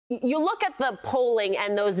You look at the polling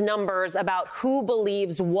and those numbers about who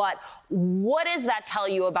believes what. What does that tell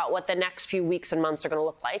you about what the next few weeks and months are going to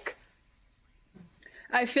look like?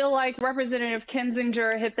 I feel like Representative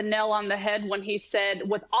Kinzinger hit the nail on the head when he said,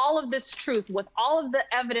 with all of this truth, with all of the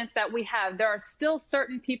evidence that we have, there are still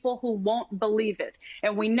certain people who won't believe it.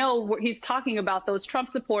 And we know he's talking about those Trump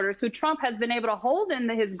supporters who Trump has been able to hold in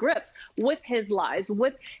his grips with his lies,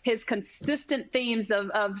 with his consistent themes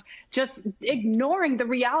of just ignoring the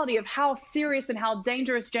reality of how serious and how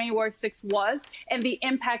dangerous January 6th was and the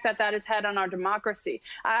impact that that has had on our democracy.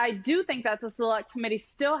 I do think that the Select Committee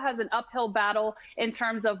still has an uphill battle in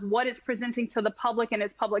terms of what it's presenting to the public in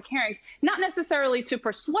its public hearings, not necessarily to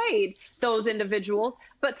persuade those individuals,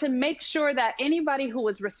 but to make sure that anybody who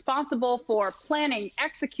was responsible for planning,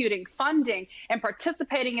 executing, funding, and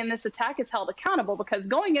participating in this attack is held accountable. Because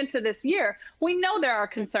going into this year, we know there are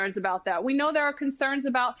concerns about that. We know there are concerns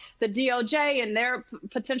about the DOJ and their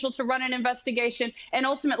potential to run an investigation and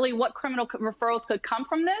ultimately what criminal referrals could come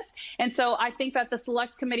from this. And so I think that the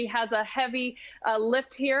Select Committee has a heavy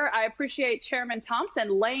lift here. I appreciate Chairman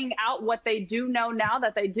Thompson laying out what they do know now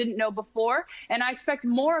that they didn't know before. And I expect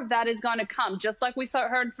more of that is going to come, just like we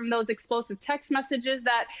heard from those explosive text messages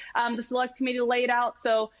that the Select Committee laid out.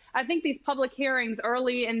 So I think these public hearings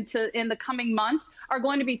early in the coming months are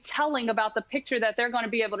going to be telling about the picture that they're going to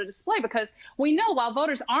be able to display, because we know while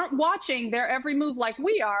voters aren't watching their every move like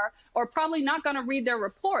we are, or probably not going to read their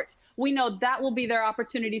reports, we know that will be their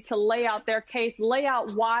opportunity to lay out their case, lay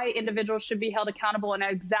out why individuals should be held accountable and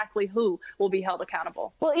exactly who will be held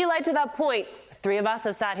accountable. Well, Eli, to that point, three of us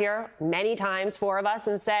have sat here many times, four of us,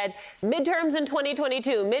 and said midterms in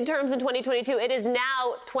 2022, midterms in 2022. It is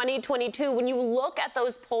now 2022. When you look at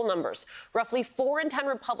those poll numbers, roughly 4 in 10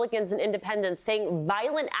 Republicans and independents saying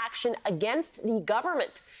violent action against the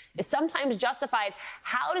government is sometimes justified.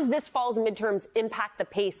 How does this fall's midterms impact the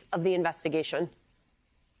pace of the investigation?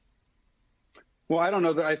 Well, I don't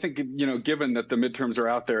know that I think, given that the midterms are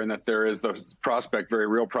out there and that there is the prospect, very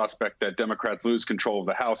real prospect, that Democrats lose control of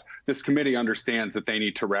the House, this committee understands that they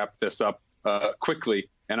need to wrap this up quickly.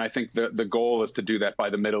 And I think the goal is to do that by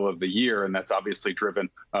the middle of the year. And that's obviously driven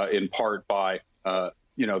in part by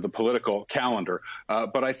the political calendar.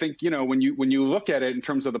 But I think, when you look at it in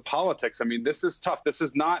terms of the politics, I mean, this is tough. This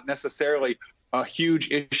is not necessarily a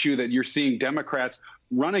huge issue that you're seeing Democrats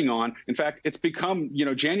running on. In fact, it's become,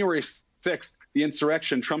 January 6th, the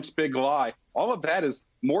insurrection, Trump's big lie, all of that is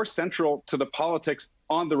more central to the politics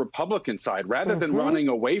on the Republican side rather than running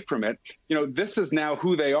away from it. This is now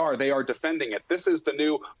who they are. They are defending it. This is the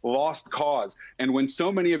new lost cause. And when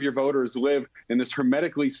so many of your voters live in this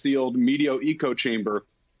hermetically sealed media echo chamber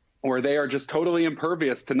where they are just totally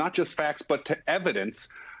impervious to not just facts, but to evidence,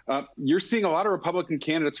 you're seeing a lot of Republican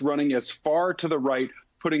candidates running as far to the right,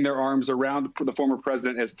 putting their arms around the former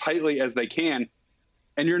president as tightly as they can.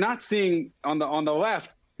 And you're not seeing on the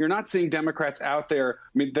left, you're not seeing Democrats out there.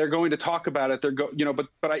 I mean, they're going to talk about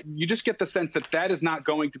it. You just get the sense that that is not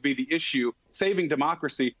going to be the issue. Saving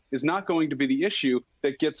democracy is not going to be the issue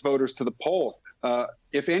that gets voters to the polls.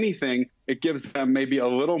 If anything, it gives them maybe a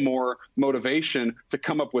little more motivation to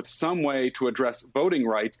come up with some way to address voting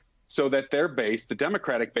rights, so that their base, the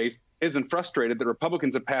Democratic base, isn't frustrated that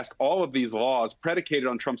Republicans have passed all of these laws predicated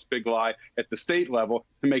on Trump's big lie at the state level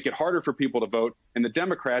to make it harder for people to vote. And the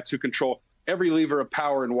Democrats, who control every lever of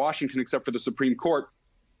power in Washington except for the Supreme Court,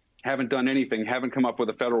 haven't done anything, haven't come up with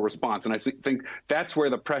a federal response. And I think that's where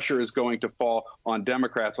the pressure is going to fall on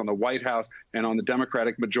Democrats, on the White House, and on the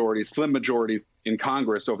Democratic majorities, slim majorities in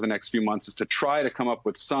Congress over the next few months, is to try to come up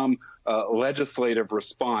with some legislative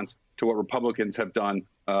response to what Republicans have done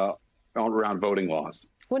around voting laws.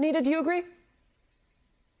 Juanita, do you agree?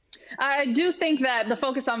 I do think that the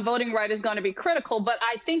focus on voting right is going to be critical, but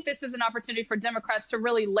I think this is an opportunity for Democrats to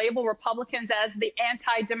really label Republicans as the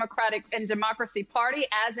anti-democratic and democracy party,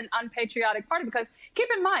 as an unpatriotic party, because keep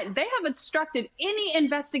in mind, they have obstructed any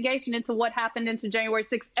investigation into what happened into January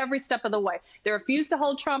 6th every step of the way. They refused to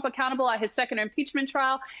hold Trump accountable at his second impeachment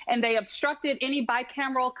trial, and they obstructed any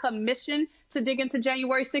bicameral commission to dig into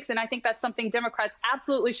January 6th. And I think that's something Democrats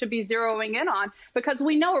absolutely should be zeroing in on, because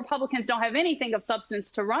we know Republicans don't have anything of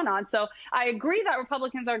substance to run on. So I agree that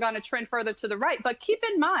Republicans are going to trend further to the right, but keep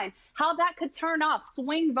in mind how that could turn off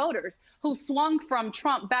swing voters who swung from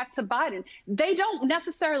Trump back to Biden. They don't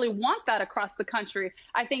necessarily want that across the country.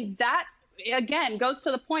 I think that again, goes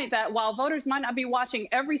to the point that while voters might not be watching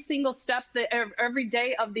every single step, every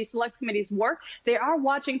day of the Select Committee's work, they are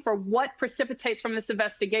watching for what precipitates from this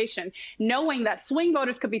investigation, knowing that swing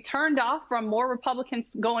voters could be turned off from more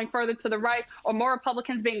Republicans going further to the right, or more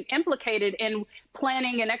Republicans being implicated in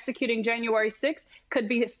planning and executing January 6th could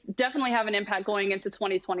be definitely have an impact going into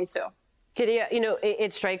 2022. Kadia,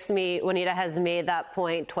 it strikes me, Juanita has made that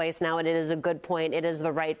point twice now, and it is a good point. It is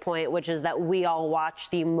the right point, which is that we all watch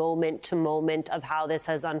the moment to moment of how this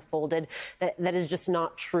has unfolded. That is just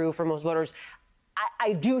not true for most voters.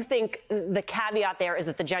 I do think the caveat there is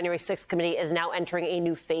that the January 6th committee is now entering a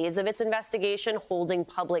new phase of its investigation, holding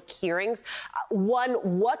public hearings. One,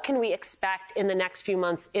 what can we expect in the next few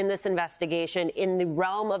months in this investigation in the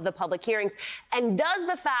realm of the public hearings? And does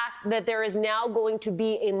the fact that there is now going to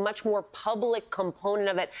be a much more public component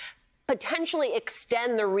of it potentially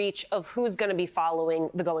extend the reach of who's going to be following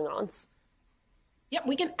the going-ons? Yep,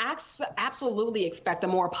 we can absolutely expect a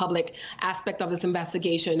more public aspect of this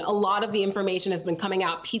investigation. A lot of the information has been coming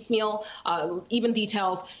out piecemeal, even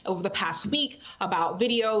details over the past week about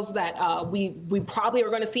videos that we probably are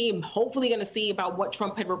going to see, hopefully going to see, about what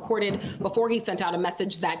Trump had recorded before he sent out a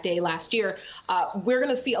message that day last year. We're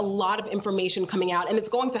going to see a lot of information coming out, and it's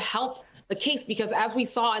going to help the case, because as we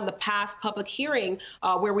saw in the past public hearing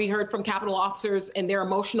where we heard from Capitol officers and their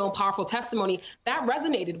emotional, powerful testimony, that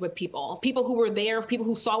resonated with people who were there, people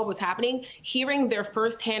who saw what was happening, hearing their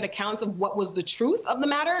firsthand accounts of what was the truth of the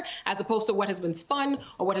matter, as opposed to what has been spun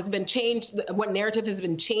or what has been changed, what narrative has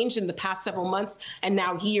been changed in the past several months and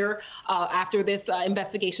now year after this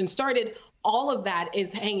investigation started. All of that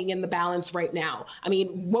is hanging in the balance right now. I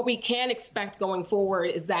mean, what we can expect going forward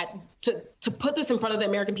is that to put this in front of the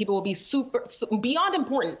American people will be beyond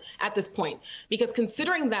important at this point, because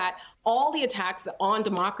considering that all the attacks on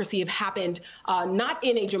democracy have happened not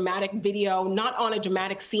in a dramatic video, not on a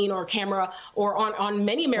dramatic scene or camera, or on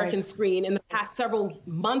many American screen in the past several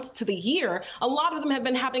months to the year, a lot of them have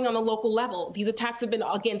been happening on the local level. These attacks have been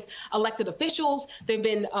against elected officials. They've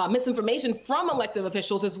been misinformation from elected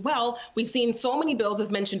officials as well. We've seen so many bills, as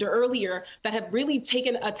mentioned earlier, that have really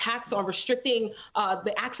taken attacks on restricting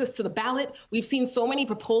the access to the ballot. We've seen so many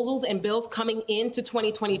proposals and bills coming into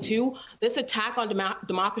 2022. This attack on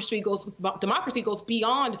democracy goes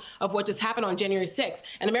beyond of what just happened on January 6th.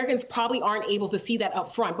 And Americans probably aren't able to see that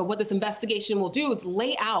up front. But what this investigation will do is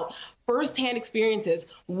lay out firsthand experiences,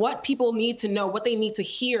 what people need to know, what they need to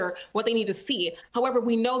hear, what they need to see. However,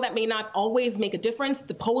 we know that may not always make a difference.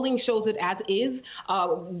 The polling shows it as is.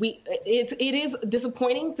 It is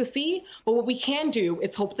disappointing to see, but what we can do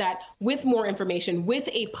is hope that with more information, with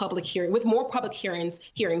a public hearing, with more public hearings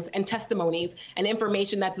and testimonies and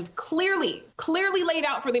information that's clearly laid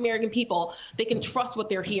out for the American people, they can trust what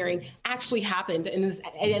they're hearing actually happened and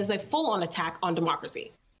is a full-on attack on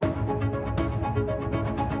democracy.